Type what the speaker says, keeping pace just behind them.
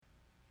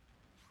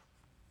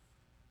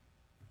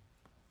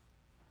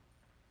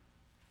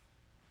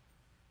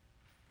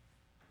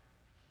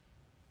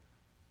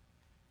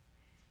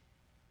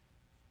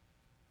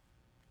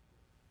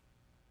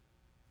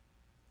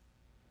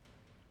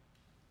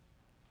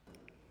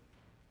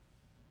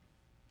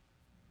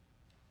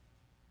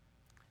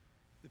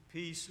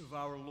Peace of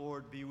our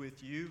Lord be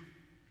with you.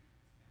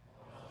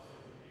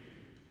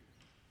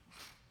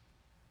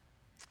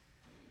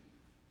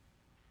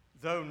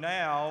 Though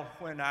now,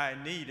 when I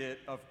need it,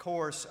 of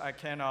course, I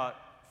cannot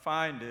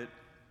find it,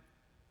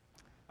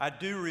 I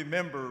do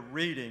remember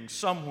reading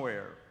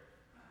somewhere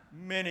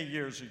many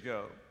years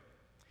ago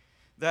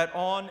that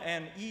on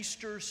an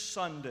Easter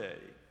Sunday,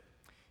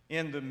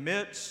 in the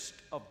midst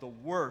of the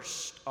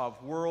worst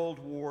of World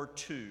War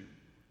II,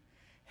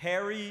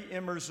 Harry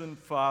Emerson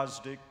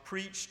Fosdick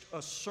preached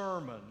a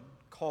sermon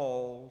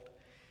called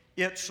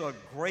 "It's a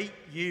Great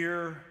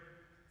Year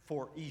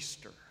for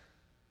Easter."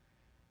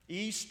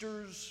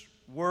 Easter's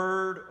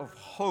word of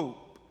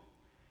hope,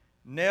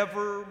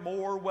 never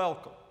more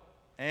welcome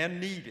and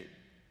needed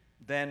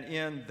than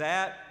in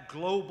that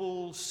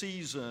global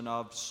season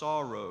of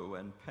sorrow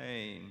and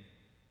pain.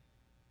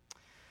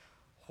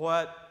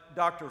 What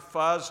Dr.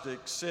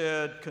 Fosdick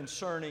said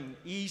concerning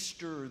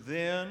Easter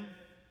then,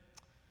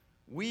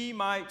 we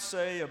might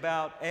say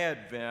about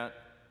Advent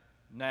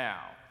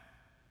now.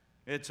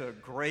 It's a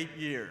great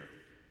year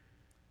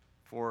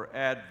for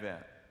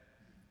Advent.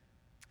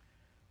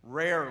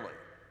 Rarely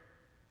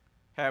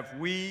have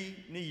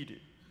we needed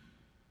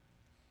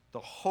the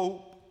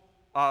hope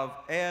of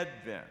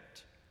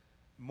Advent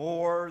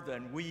more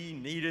than we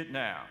need it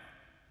now.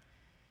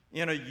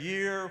 In a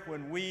year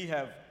when we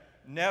have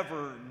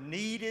never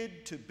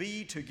needed to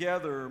be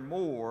together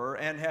more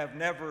and have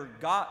never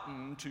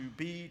gotten to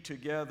be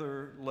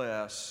together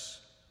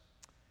less.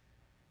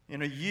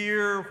 In a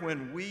year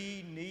when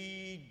we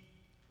need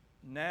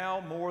now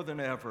more than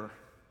ever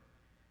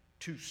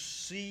to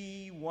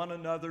see one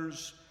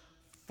another's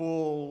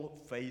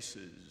full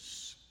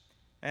faces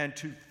and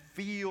to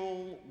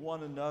feel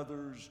one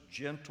another's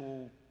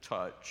gentle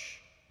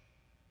touch,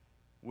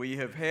 we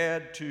have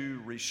had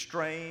to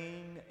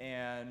restrain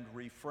and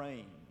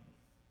refrain,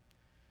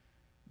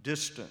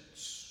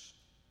 distance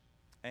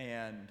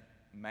and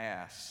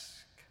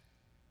mask.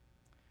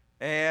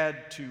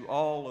 Add to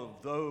all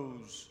of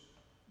those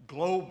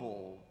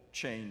global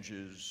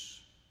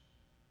changes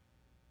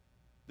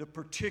the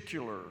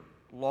particular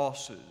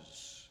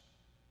losses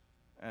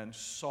and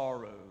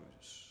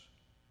sorrows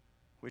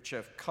which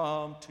have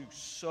come to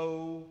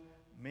so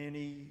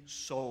many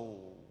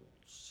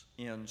souls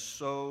in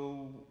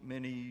so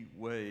many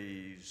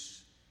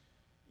ways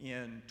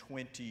in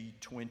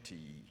 2020.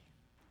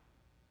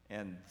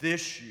 And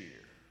this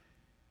year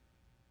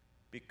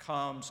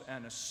becomes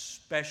an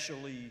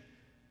especially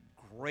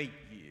great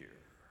year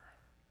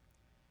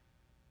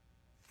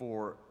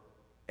for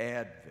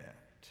Advent.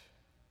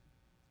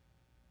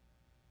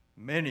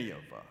 Many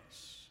of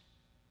us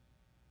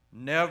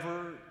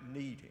never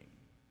needing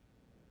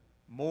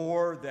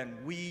more than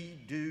we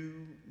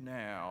do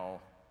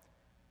now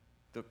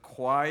the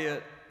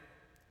quiet,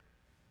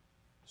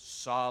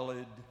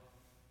 solid,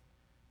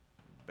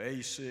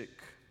 basic,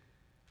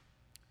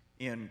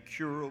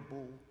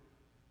 incurable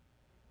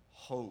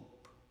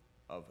hope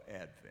of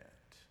Advent.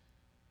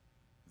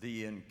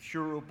 The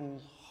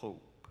incurable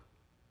hope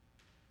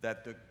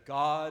that the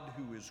God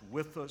who is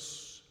with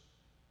us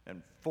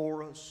and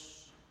for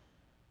us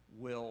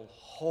will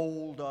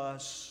hold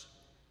us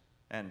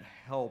and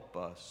help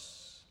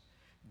us,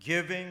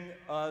 giving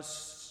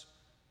us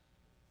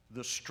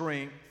the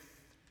strength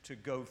to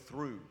go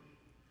through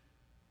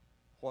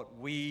what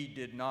we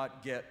did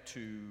not get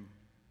to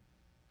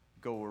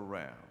go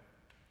around.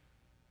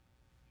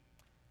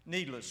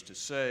 Needless to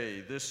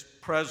say, this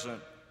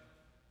present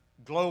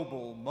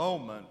global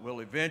moment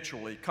will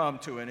eventually come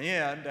to an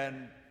end,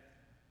 and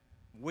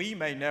we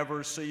may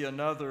never see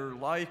another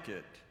like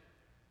it.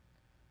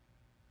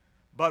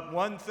 But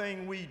one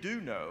thing we do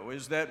know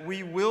is that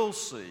we will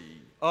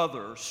see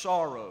other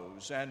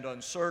sorrows and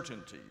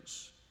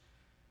uncertainties,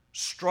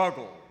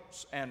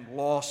 struggles and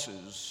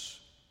losses,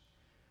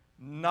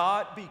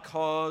 not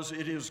because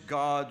it is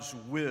God's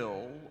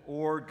will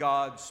or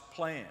God's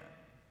plan,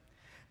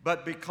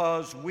 but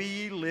because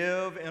we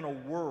live in a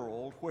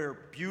world where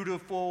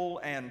beautiful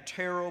and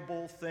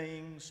terrible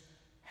things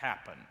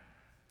happen.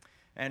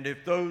 And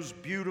if those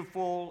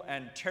beautiful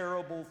and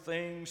terrible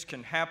things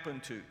can happen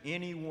to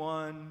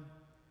anyone,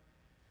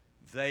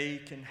 they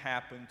can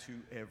happen to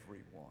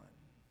everyone.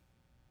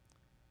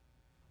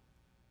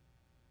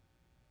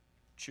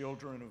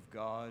 Children of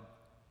God,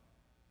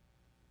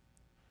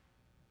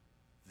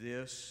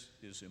 this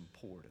is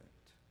important.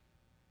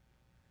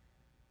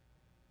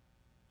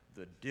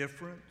 The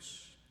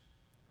difference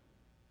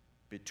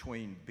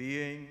between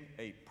being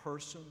a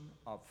person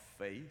of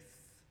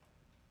faith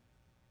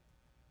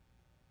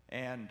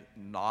and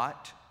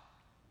not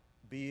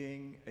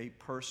being a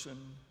person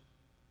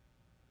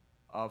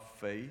of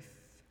faith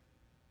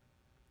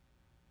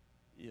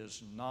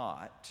is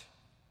not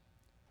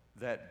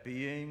that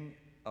being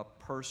a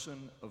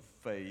person of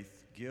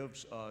faith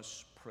gives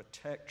us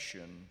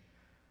protection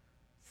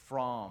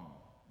from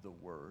the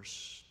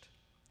worst,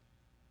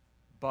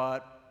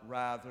 but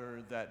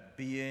rather that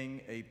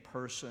being a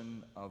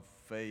person of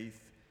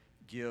faith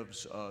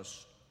gives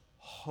us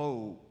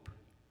hope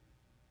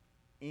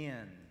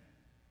in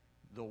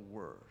the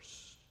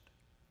worst.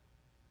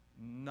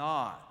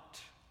 not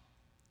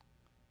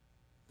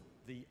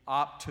the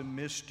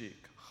optimistic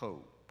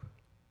hope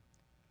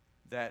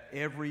that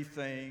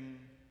everything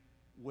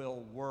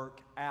will work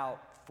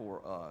out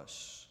for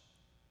us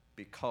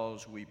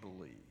because we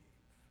believe.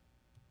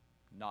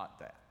 Not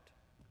that.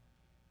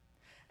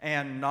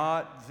 And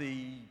not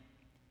the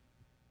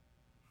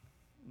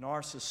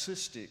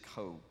narcissistic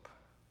hope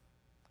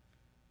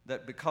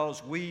that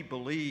because we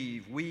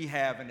believe we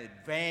have an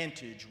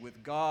advantage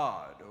with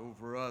God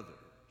over others.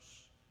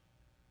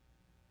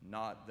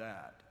 Not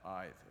that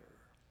either.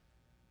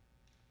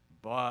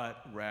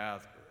 But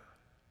rather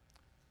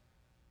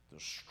the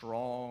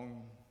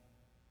strong,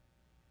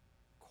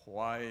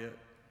 quiet,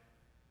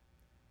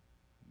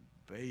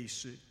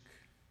 basic,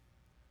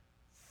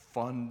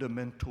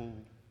 fundamental,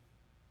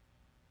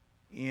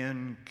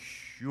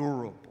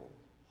 incurable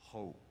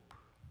hope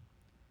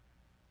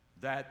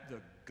that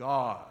the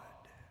God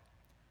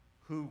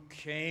who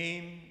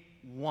came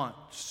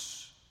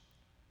once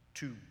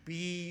to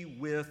be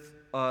with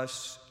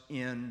us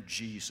in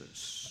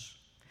Jesus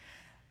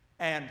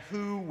and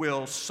who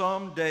will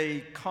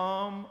someday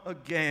come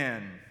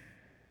again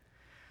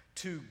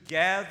to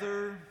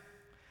gather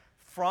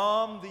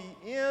from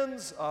the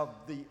ends of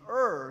the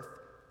earth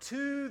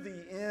to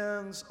the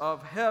ends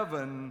of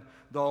heaven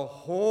the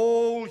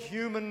whole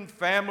human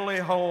family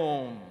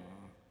home.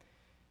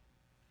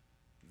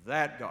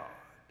 That God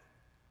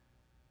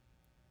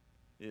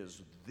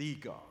is the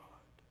God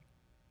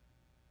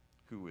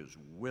who is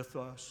with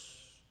us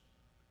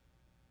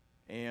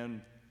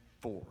and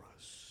for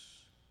us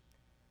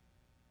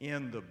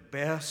in the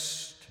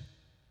best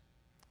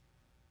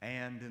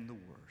and in the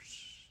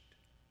worst,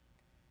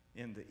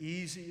 in the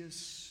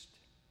easiest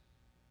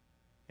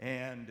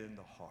and in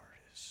the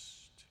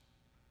hardest.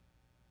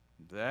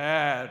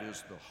 That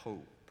is the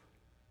hope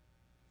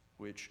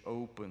which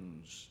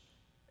opens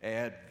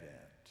Advent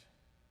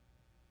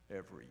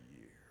every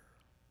year.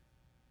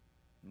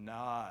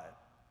 Not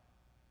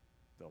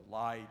the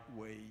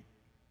lightweight,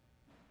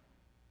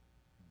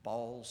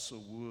 balsa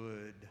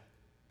wood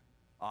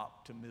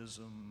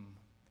optimism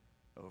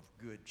of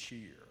good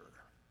cheer.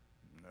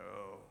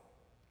 No,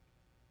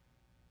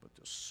 but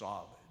the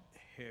solid,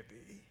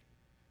 heavy,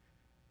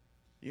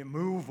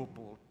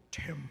 immovable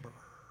timber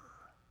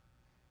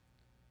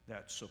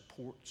that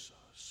supports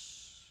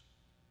us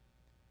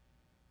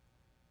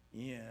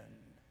in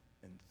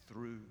and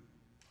through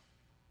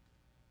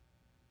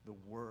the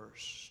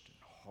worst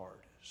and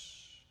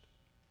hardest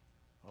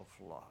of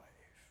life.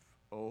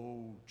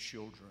 Oh,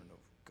 children of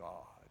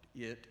God,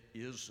 it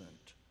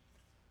isn't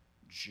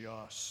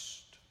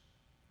just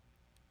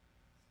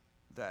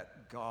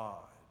that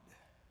God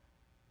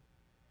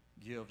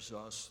gives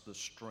us the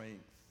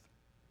strength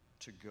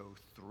to go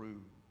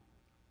through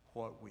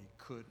what we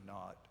could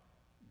not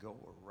go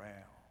around.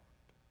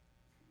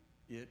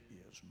 It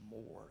is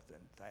more than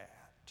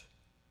that.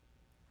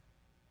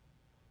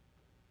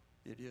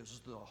 It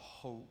is the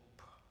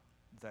hope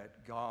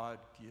that God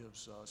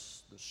gives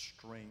us the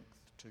strength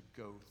to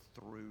go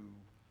through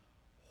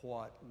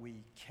what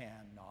we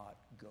cannot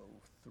go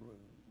through.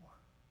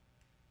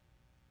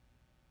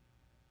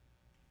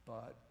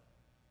 But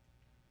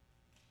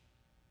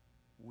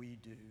we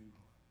do.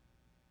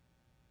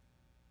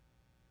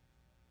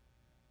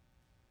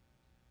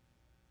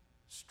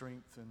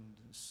 Strengthened,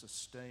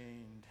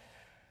 sustained,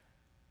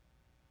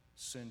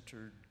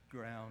 centered,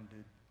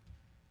 grounded,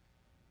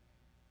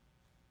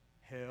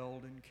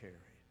 held and carried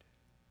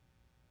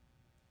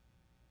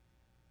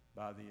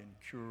by the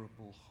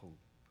incurable hope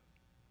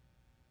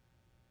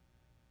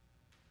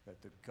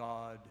that the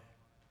God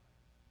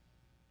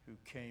who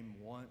came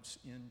once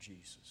in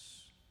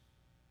Jesus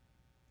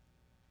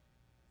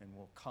and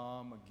will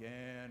come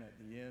again at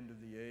the end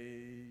of the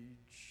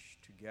age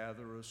to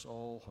gather us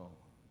all home,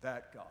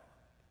 that God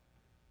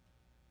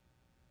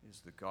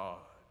is the God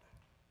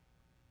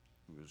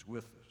who is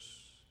with us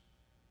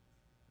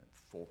and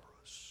for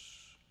us.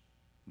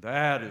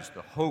 That is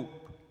the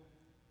hope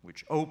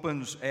which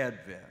opens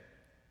Advent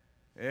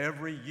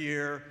every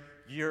year,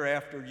 year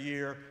after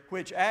year,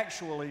 which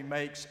actually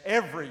makes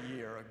every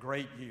year a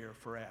great year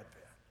for Advent.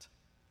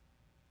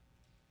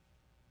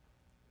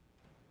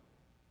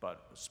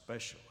 But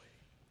especially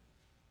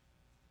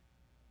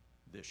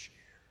this year.